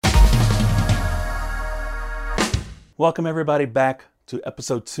Welcome everybody back to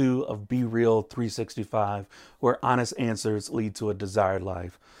episode 2 of Be Real 365, where honest answers lead to a desired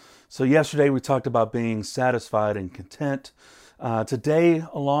life. So yesterday we talked about being satisfied and content. Today,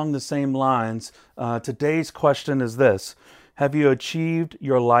 along the same lines, today's question is this: have you achieved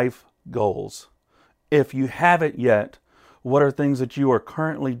your life goals? If you haven't yet, what are things that you are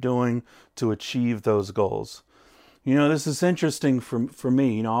currently doing to achieve those goals? You know, this is interesting for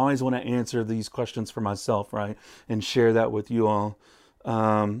me. I always want to answer these questions for myself, right? And share that with you all.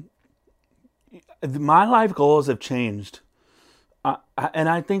 My life goals have changed. And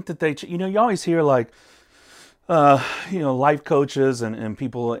I think that you always hear life coaches and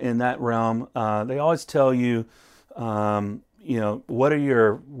people in that realm. They always tell you, what are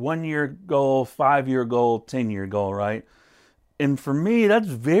your 1-year goal, 5-year goal, 10-year goal, right? And for me, that's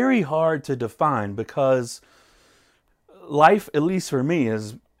very hard to define because life, at least for me,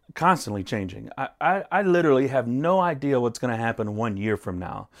 is constantly changing. I literally have no idea what's going to happen 1 year from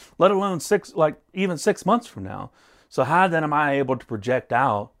now, let alone even 6 months from now. So how then am I able to project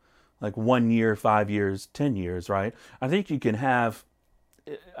out like 1 year, 5 years, 10 years, right? I think you can have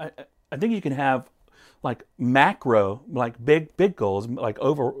like macro, like big goals, like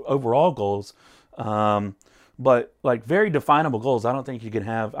overall goals. But like very definable goals, I don't think you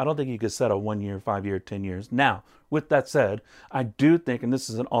could set a 1 year, 5 year, 10 years. Now, with that said, I do think, and this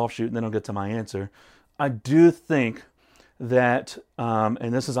is an offshoot, and then I'll get to my answer. I do think that,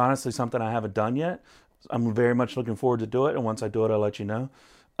 and this is honestly something I haven't done yet. I'm very much looking forward to do it. And once I do it, I'll let you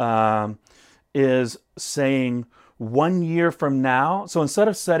know, is saying 1 year from now. So instead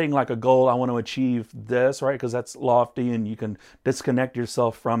of setting like a goal, I want to achieve this, right? Because that's lofty and you can disconnect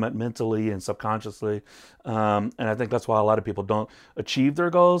yourself from it mentally and subconsciously. And I think that's why a lot of people don't achieve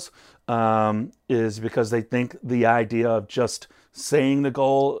their goals, is because they think the idea of just saying the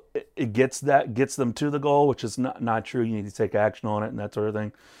goal, it gets them to the goal, which is not true. You need to take action on it and that sort of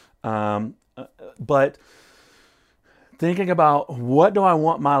thing. But thinking about what do I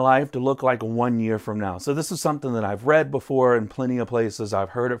want my life to look like 1 year from now. So this is something that I've read before in plenty of places. I've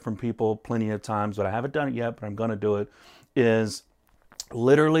heard it from people plenty of times, but I haven't done it yet, but I'm going to do it, is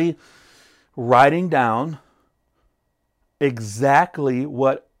literally writing down exactly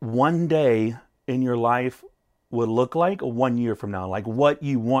what one day in your life would look like 1 year from now, like what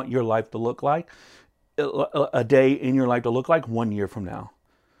you want your life to look like, a day in your life to look like 1 year from now.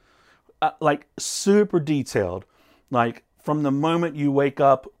 Like super detailed. Like from the moment you wake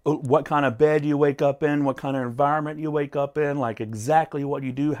up, what kind of bed you wake up in, what kind of environment you wake up in, like exactly what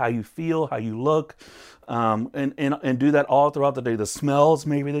you do, how you feel, how you look, and do that all throughout the day. The smells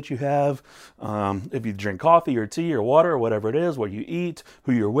maybe that you have, if you drink coffee or tea or water or whatever it is, what you eat,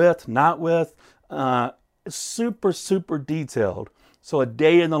 who you're with, not with, super, super detailed. So a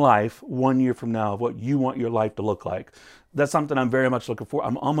day in the life 1 year from now of what you want your life to look like. That's something I'm very much looking for.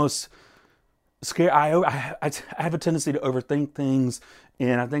 I'm almost scared. I have a tendency to overthink things,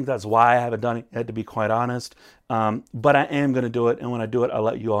 and I think that's why I haven't done it yet, to be quite honest. But I am going to do it, and when I do it, I'll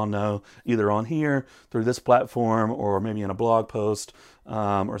let you all know, either on here, through this platform, or maybe in a blog post,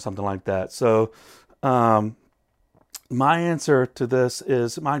 or something like that. So my answer to this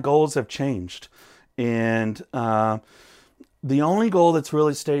is my goals have changed. And the only goal that's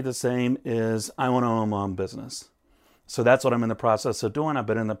really stayed the same is I want to own my own business. So that's what I'm in the process of doing. I've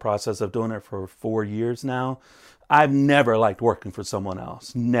been in the process of doing it for 4 years now. I've never liked working for someone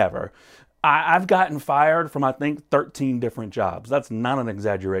else. Never. I've gotten fired from, I think, 13 different jobs. That's not an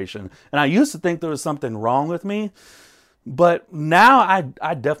exaggeration. And I used to think there was something wrong with me. But now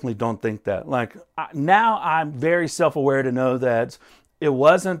I definitely don't think that. Now I'm very self-aware to know that it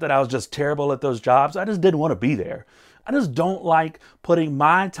wasn't that I was just terrible at those jobs. I just didn't want to be there. I just don't like putting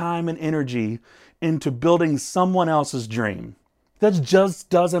my time and energy into building someone else's dream. That just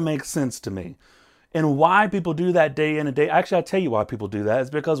doesn't make sense to me. And why people do that day in and day, actually I'll tell you why people do that.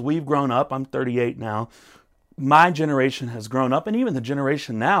 It's because we've grown up. I'm 38 now. My generation has grown up, and even the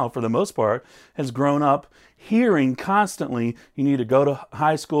generation now, for the most part, has grown up hearing constantly, you need to go to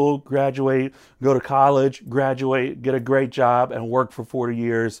high school, graduate, go to college, graduate, get a great job, and work for 40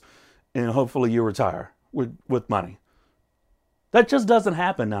 years, and hopefully you retire with money. That just doesn't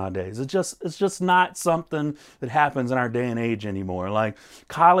happen nowadays. It's just not something that happens in our day and age anymore. Like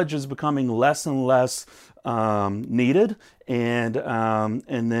college is becoming less and less needed, and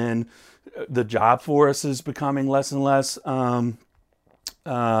then the job force is becoming less and less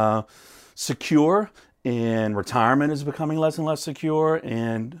secure, and retirement is becoming less and less secure,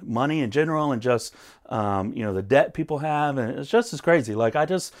 and money in general, and just the debt people have, and it's just as crazy.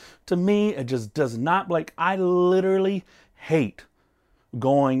 To me, it just does not, I literally hate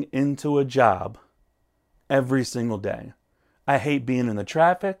going into a job every single day. I hate being in the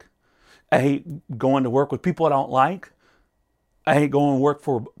traffic. I hate going to work with people I don't like. I hate going to work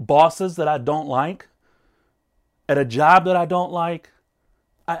for bosses that I don't like, at a job that I don't like.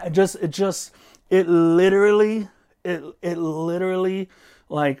 It literally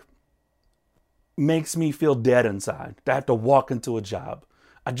like makes me feel dead inside to have to walk into a job.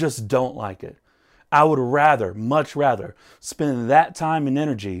 I just don't like it. I would much rather spend that time and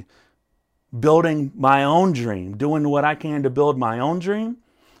energy building my own dream, doing what I can to build my own dream,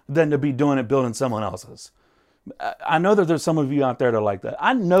 than to be doing it building someone else's. I know that there's some of you out there that are like that.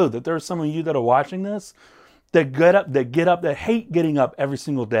 I know that there are some of you that are watching this that that hate getting up every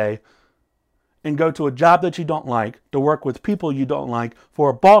single day and go to a job that you don't like, to work with people you don't like, for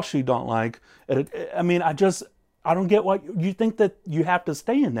a boss you don't like. I don't get why you think that you have to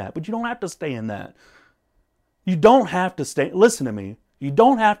stay in that, but you don't have to stay in that. You don't have to stay. Listen to me. You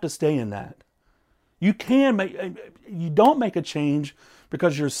don't have to stay in that. You don't make a change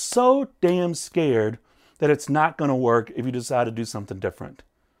because you're so damn scared that it's not going to work if you decide to do something different.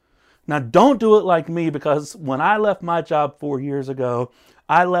 Now, don't do it like me, because when I left my job 4 years ago,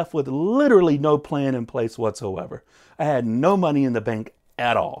 I left with literally no plan in place whatsoever. I had no money in the bank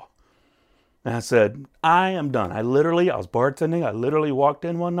at all. And I said, I am done. I was bartending. I literally walked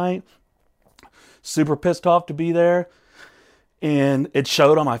in one night, super pissed off to be there. And it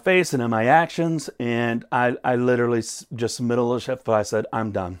showed on my face and in my actions. And I literally just middle of the shift, I said,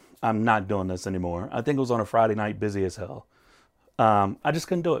 I'm done. I'm not doing this anymore. I think it was on a Friday night, busy as hell. I just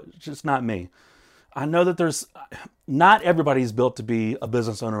couldn't do it. It's just not me. I know that not everybody's built to be a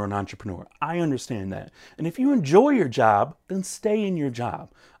business owner or an entrepreneur. I understand that. And if you enjoy your job, then stay in your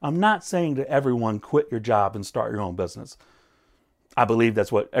job. I'm not saying to everyone, quit your job and start your own business. I believe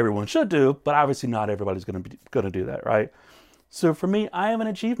that's what everyone should do, but obviously not everybody's going to do that, right? So for me, I haven't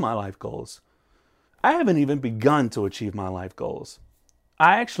achieved my life goals. I haven't even begun to achieve my life goals.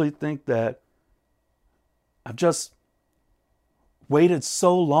 I actually think that I've just waited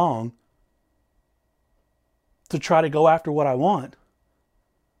so long to try to go after what I want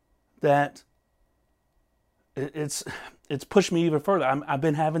that it's pushed me even further. I've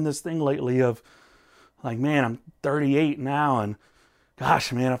been having this thing lately of like, man, I'm 38 now, and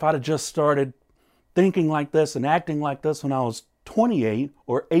gosh, man, if I'd have just started thinking like this and acting like this when I was 28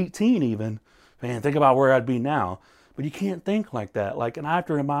 or 18 even, man, think about where I'd be now. But you can't think like that. And I have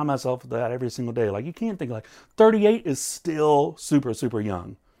to remind myself of that every single day. You can't think 38 is still super, super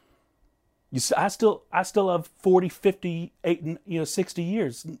young. I still have 40, 50, 60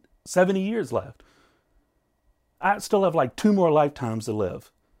 years, 70 years left. I still have 2 more lifetimes to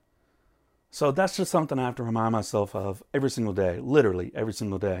live. So that's just something I have to remind myself of every single day, literally every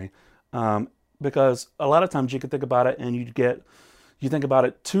single day. Because a lot of times you can think about it and you think about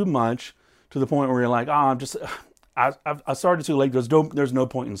it too much to the point where you're like, oh, I started too late. There's no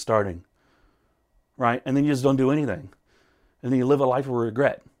point in starting, right? And then you just don't do anything. And then you live a life of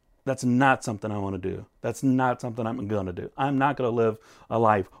regret. That's not something I want to do. That's not something I'm going to do. I'm not going to live a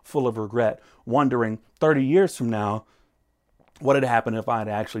life full of regret, wondering 30 years from now, what had happened if I had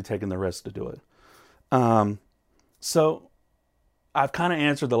actually taken the risk to do it. So I've kind of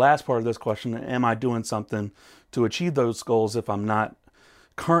answered the last part of this question. Am I doing something to achieve those goals if I'm not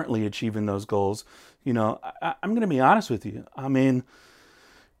currently achieving those goals? I'm going to be honest with you. I mean,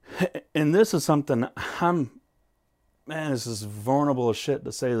 and this is something this is vulnerable as shit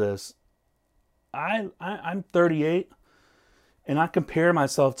to say this. I'm 38, and I compare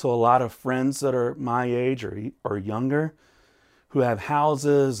myself to a lot of friends that are my age or younger, who have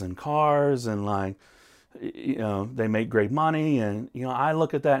houses and cars and they make great money. And, I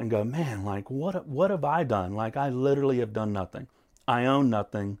look at that and go, man, what have I done? I literally have done nothing. I own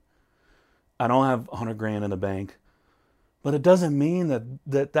nothing. I don't have 100 grand in the bank, but it doesn't mean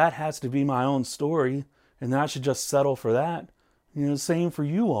that has to be my own story and that I should just settle for that. Same for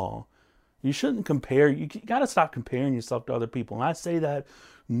you all. You shouldn't compare. You got to stop comparing yourself to other people. And I say that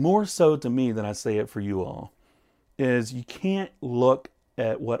more so to me than I say it for you all, is you can't look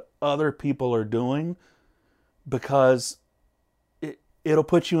at what other people are doing, because it'll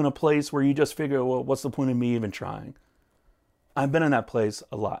put you in a place where you just figure, well, what's the point of me even trying? I've been in that place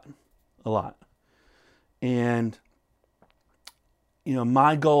a lot. And,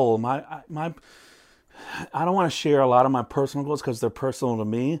 my goal, I don't want to share a lot of my personal goals because they're personal to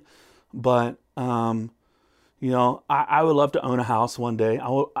me, but, I would love to own a house one day.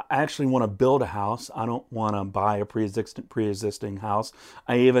 I actually want to build a house. I don't want to buy a pre-existing house.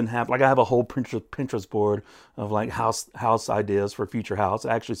 I even have, I have a whole Pinterest board of house ideas for future house. It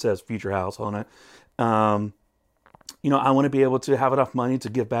actually says future house on it. I want to be able to have enough money to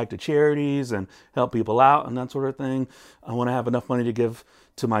give back to charities and help people out and that sort of thing. I want to have enough money to give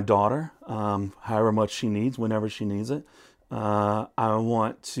to my daughter, however much she needs, whenever she needs it. I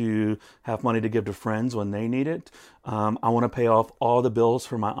want to have money to give to friends when they need it. I want to pay off all the bills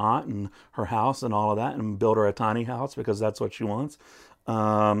for my aunt and her house and all of that, and build her a tiny house because that's what she wants.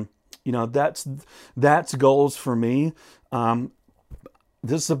 That's goals for me.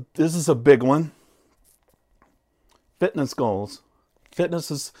 This is a big one. Fitness goals.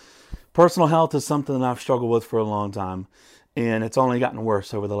 Personal health is something that I've struggled with for a long time, and it's only gotten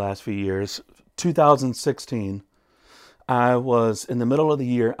worse over the last few years. 2016, I was in the middle of the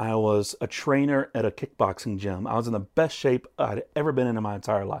year. I was a trainer at a kickboxing gym. I was in the best shape I'd ever been in my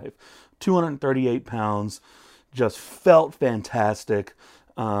entire life. 238 pounds, just felt fantastic.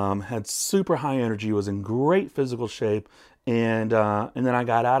 Had super high energy. Was in great physical shape, and then I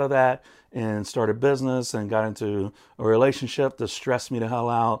got out of that and started business and got into a relationship that stressed me the hell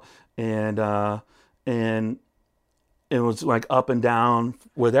out, and it was like up and down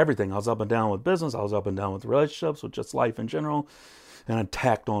with everything. I was up and down with business. I was up and down with relationships, with just life in general, and I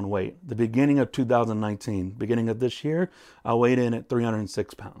tacked on weight. The beginning of 2019, beginning of this year, I weighed in at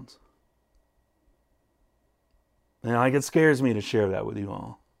 306 pounds. And like, it scares me to share that with you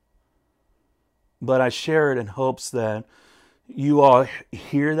all, but I share it in hopes that you all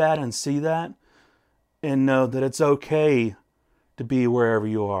hear that and see that and know that it's okay to be wherever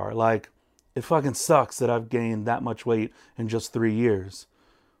you are. Like, it fucking sucks that I've gained that much weight in just 3 years,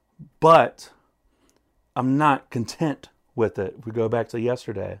 but I'm not content with it. If we go back to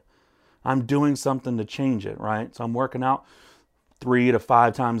yesterday, I'm doing something to change it, right? So I'm working out 3 to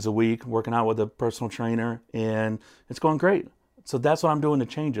 5 times a week, working out with a personal trainer, and it's going great. So that's what I'm doing to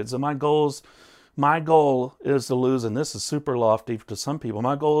change it. So my goal is to lose, and this is super lofty to some people,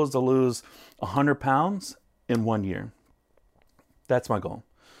 my goal is to lose 100 pounds in 1 year. That's my goal.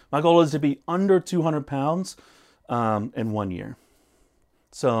 My goal is to be under 200 pounds in 1 year.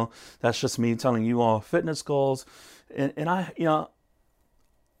 So that's just me telling you all fitness goals. And I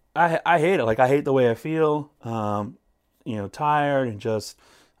hate it. Like, I hate the way I feel, tired and just,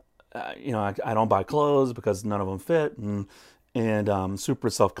 I don't buy clothes because none of them fit, and super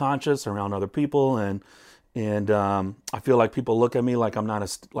self-conscious around other people, and I feel like people look at me like I'm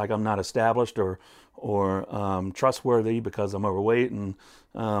not established or trustworthy because I'm overweight, and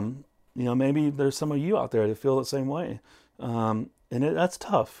maybe there's some of you out there that feel the same way, and that's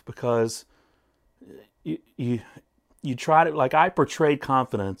tough because you try to, like, I portray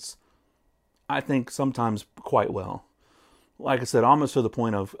confidence, I think sometimes quite well. Like I said, almost to the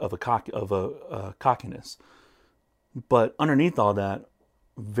point of cockiness. But underneath all that,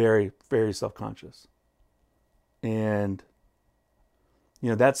 very, very self-conscious. And,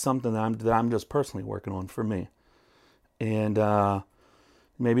 that's something that I'm just personally working on for me. And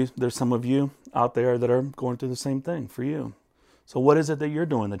maybe there's some of you out there that are going through the same thing for you. So what is it that you're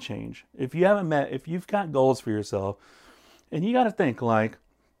doing to change? If you've got goals for yourself, and you got to think, like,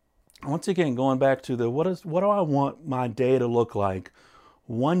 once again, going back to what do I want my day to look like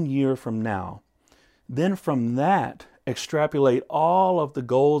 1 year from now? Then from that, extrapolate all of the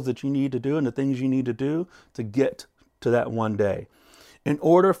goals that you need to do and the things you need to do to get to that one day. In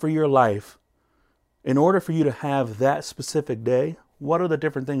order for you to have that specific day, what are the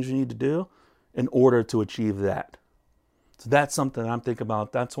different things you need to do in order to achieve that? So that's something I'm thinking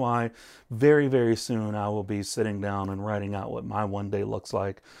about. That's why very, very soon I will be sitting down and writing out what my one day looks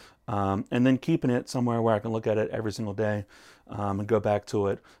like. And then keeping it somewhere where I can look at it every single day and go back to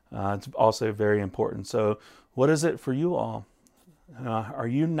it. It's also very important. So what is it for you all? Are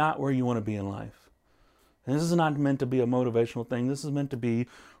you not where you want to be in life? And this is not meant to be a motivational thing. This is meant to be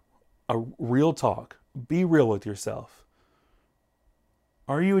a real talk. Be real with yourself.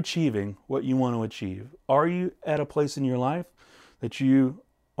 Are you achieving what you want to achieve? Are you at a place in your life that you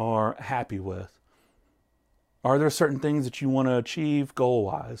are happy with? Are there certain things that you want to achieve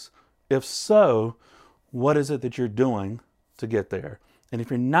goal-wise? If so, what is it that you're doing to get there? And if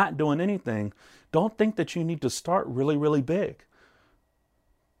you're not doing anything, don't think that you need to start really, really big.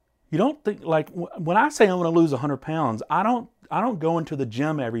 You don't think, like, when I say I'm going to lose 100 pounds, I don't go into the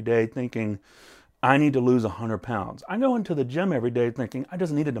gym every day thinking I need to lose 100 pounds. I go into the gym every day thinking I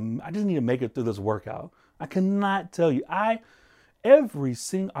just need to make it through this workout. I cannot tell you. I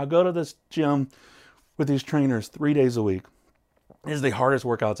go to this gym with these trainers 3 days a week. This is the hardest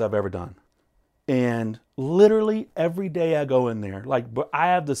workouts I've ever done. And literally every day I go in there, like, I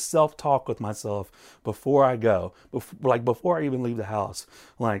have this self-talk with myself before I go, before I even leave the house.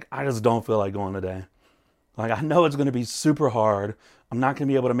 Like, I just don't feel like going today. Like, I know it's going to be super hard. I'm not going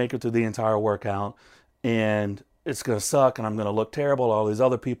to be able to make it through the entire workout. And it's going to suck and I'm going to look terrible. All these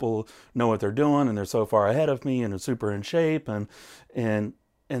other people know what they're doing and they're so far ahead of me and they're super in shape. And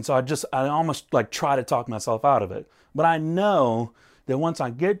so I almost like try to talk myself out of it. But I know that once I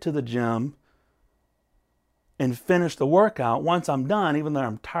get to the gym and finish the workout, once I'm done, even though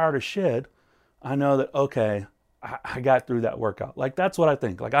I'm tired of shit, I know that, okay, I got through that workout. Like, that's what I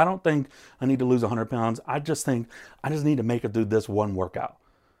think. Like, I don't think I need to lose 100 pounds. I just think I just need to make it through this one workout.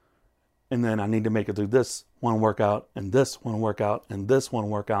 And then I need to make it through this one workout and this one workout and this one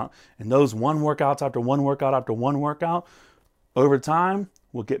workout. And those one workouts after one workout after one workout over time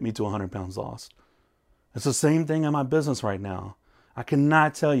will get me to 100 pounds lost. It's the same thing in my business right now. I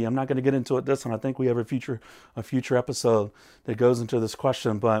cannot tell you, I'm not going to get into it this one. I think we have a future episode that goes into this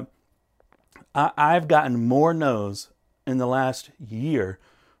question, but I've gotten more no's in the last year,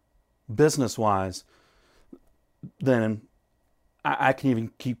 business-wise, than I can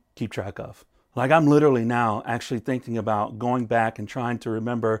even keep track of. Like, I'm literally now actually thinking about going back and trying to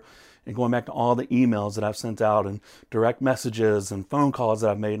remember and going back to all the emails that I've sent out and direct messages and phone calls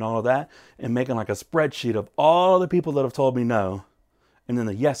that I've made and all of that, and making like a spreadsheet of all the people that have told me no and then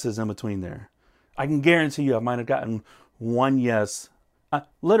the yeses in between there. I can guarantee you I might have gotten one yes.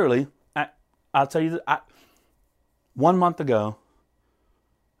 I'll tell you that 1 month ago,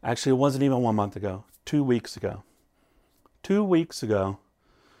 actually it wasn't even 1 month ago, 2 weeks ago. 2 weeks ago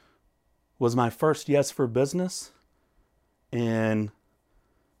was my first yes for business in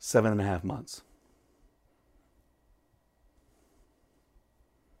 7.5 months.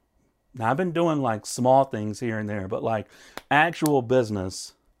 Now, I've been doing like small things here and there, but like actual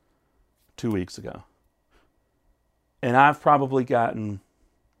business 2 weeks ago. And I've probably gotten,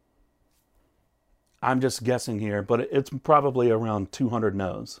 I'm just guessing here, but it's probably around 200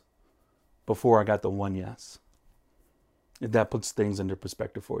 no's before I got the one yes. If that puts things into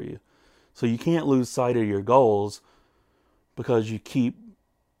perspective for you. So you can't lose sight of your goals because you keep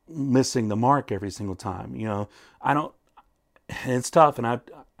missing the mark every single time. You know, it's tough and I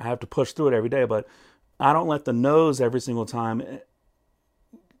have to push through it every day, but I don't let the no's every single time.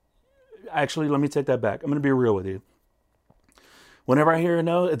 Actually, let me take that back. I'm going to be real with you. Whenever I hear a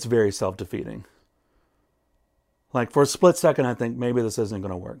no, it's very self-defeating. Like, for a split second, I think maybe this isn't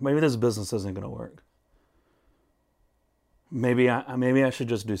going to work. Maybe this business isn't going to work. Maybe I should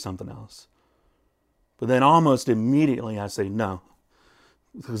just do something else. But then almost immediately I say no,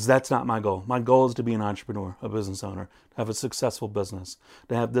 because that's not my goal. My goal is to be an entrepreneur, a business owner, to have a successful business,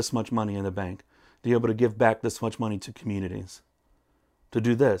 to have this much money in the bank, to be able to give back this much money to communities, to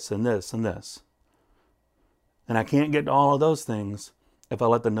do this and this and this. And I can't get to all of those things if I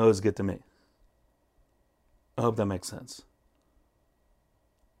let the no's get to me. I hope that makes sense.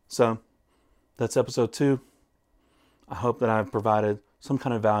 So that's episode 2. I hope that I've provided some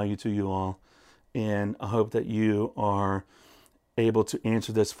kind of value to you all, and I hope that you are able to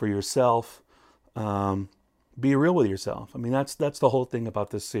answer this for yourself. Be real with yourself. I mean, that's the whole thing about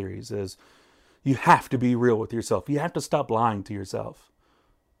this series is you have to be real with yourself. You have to stop lying to yourself.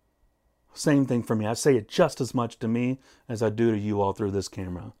 Same thing for me. I say it just as much to me as I do to you all through this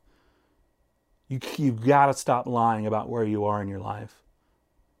camera. You've got to stop lying about where you are in your life.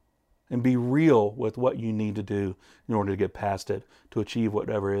 And be real with what you need to do in order to get past it, to achieve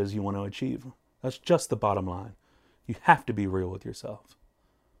whatever it is you want to achieve. That's just the bottom line. You have to be real with yourself.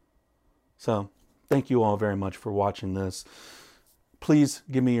 So, thank you all very much for watching this. Please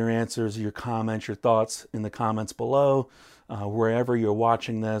give me your answers, your comments, your thoughts in the comments below, wherever you're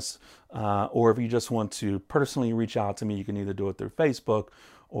watching this. Or if you just want to personally reach out to me, you can either do it through Facebook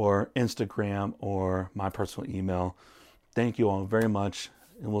or Instagram or my personal email. Thank you all very much,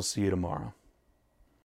 and we'll see you tomorrow.